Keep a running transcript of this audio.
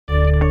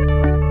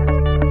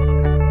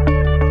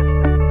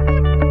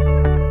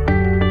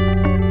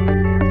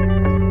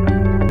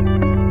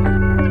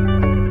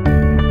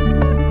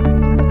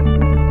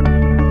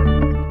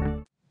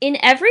In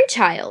every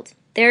child,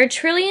 there are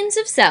trillions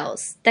of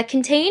cells that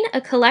contain a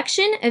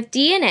collection of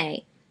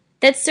DNA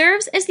that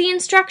serves as the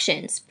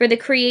instructions for the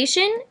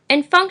creation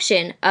and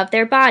function of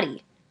their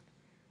body.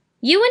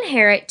 You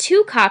inherit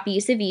 2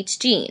 copies of each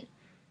gene,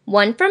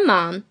 one from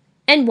mom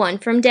and one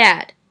from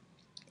dad.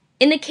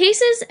 In the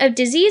cases of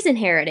disease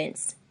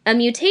inheritance, a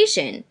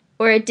mutation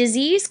or a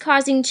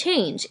disease-causing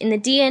change in the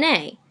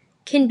DNA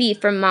can be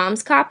from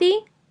mom's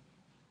copy,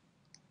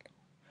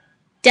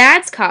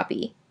 dad's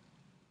copy,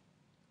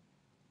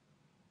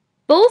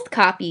 both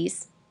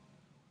copies,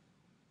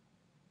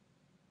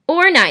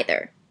 or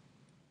neither.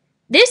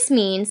 This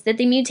means that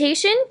the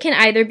mutation can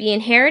either be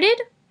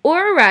inherited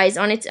or arise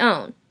on its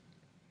own.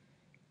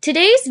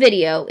 Today's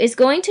video is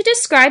going to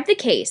describe the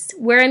case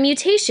where a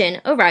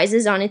mutation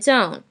arises on its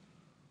own.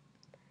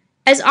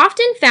 As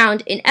often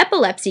found in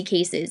epilepsy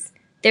cases,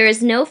 there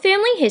is no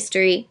family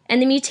history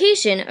and the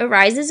mutation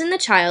arises in the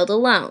child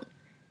alone.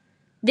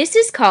 This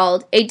is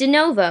called a de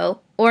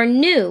novo or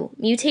new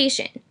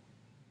mutation.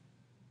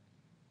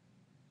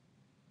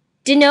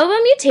 De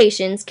novo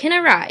mutations can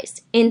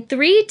arise in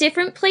 3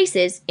 different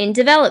places in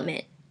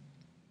development: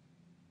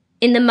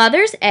 in the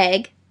mother's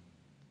egg,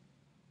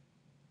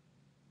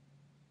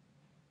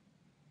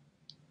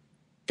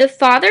 the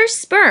father's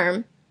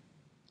sperm,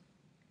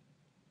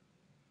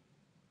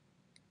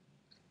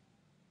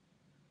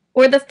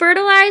 or the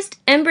fertilized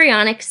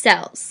embryonic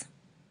cells.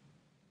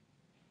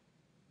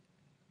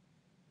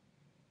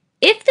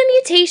 If the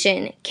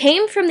mutation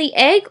came from the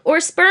egg or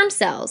sperm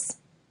cells,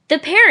 the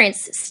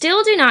parents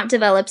still do not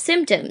develop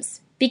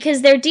symptoms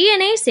because their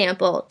DNA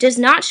sample does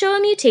not show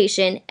a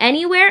mutation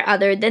anywhere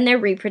other than their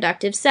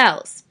reproductive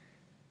cells.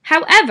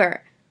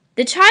 However,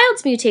 the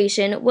child's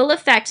mutation will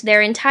affect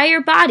their entire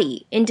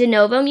body in de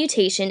novo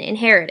mutation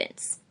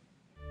inheritance.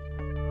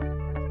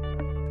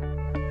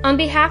 On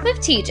behalf of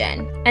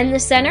TGen and the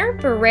Center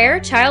for Rare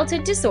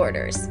Childhood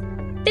Disorders,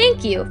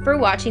 thank you for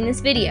watching this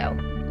video.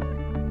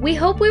 We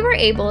hope we were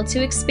able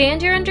to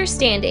expand your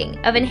understanding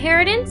of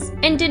inheritance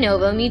and de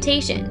novo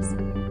mutations.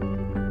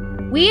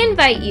 We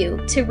invite you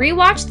to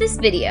rewatch this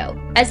video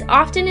as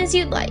often as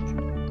you'd like,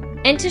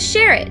 and to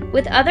share it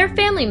with other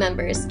family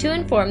members to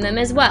inform them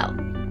as well.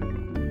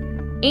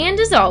 And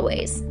as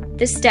always,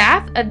 the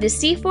staff of the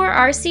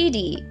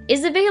C4RCD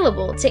is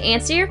available to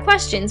answer your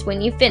questions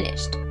when you've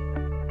finished.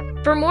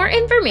 For more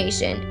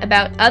information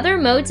about other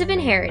modes of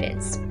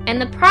inheritance and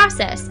the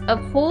process of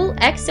whole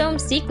exome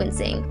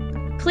sequencing,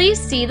 please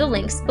see the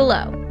links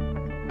below.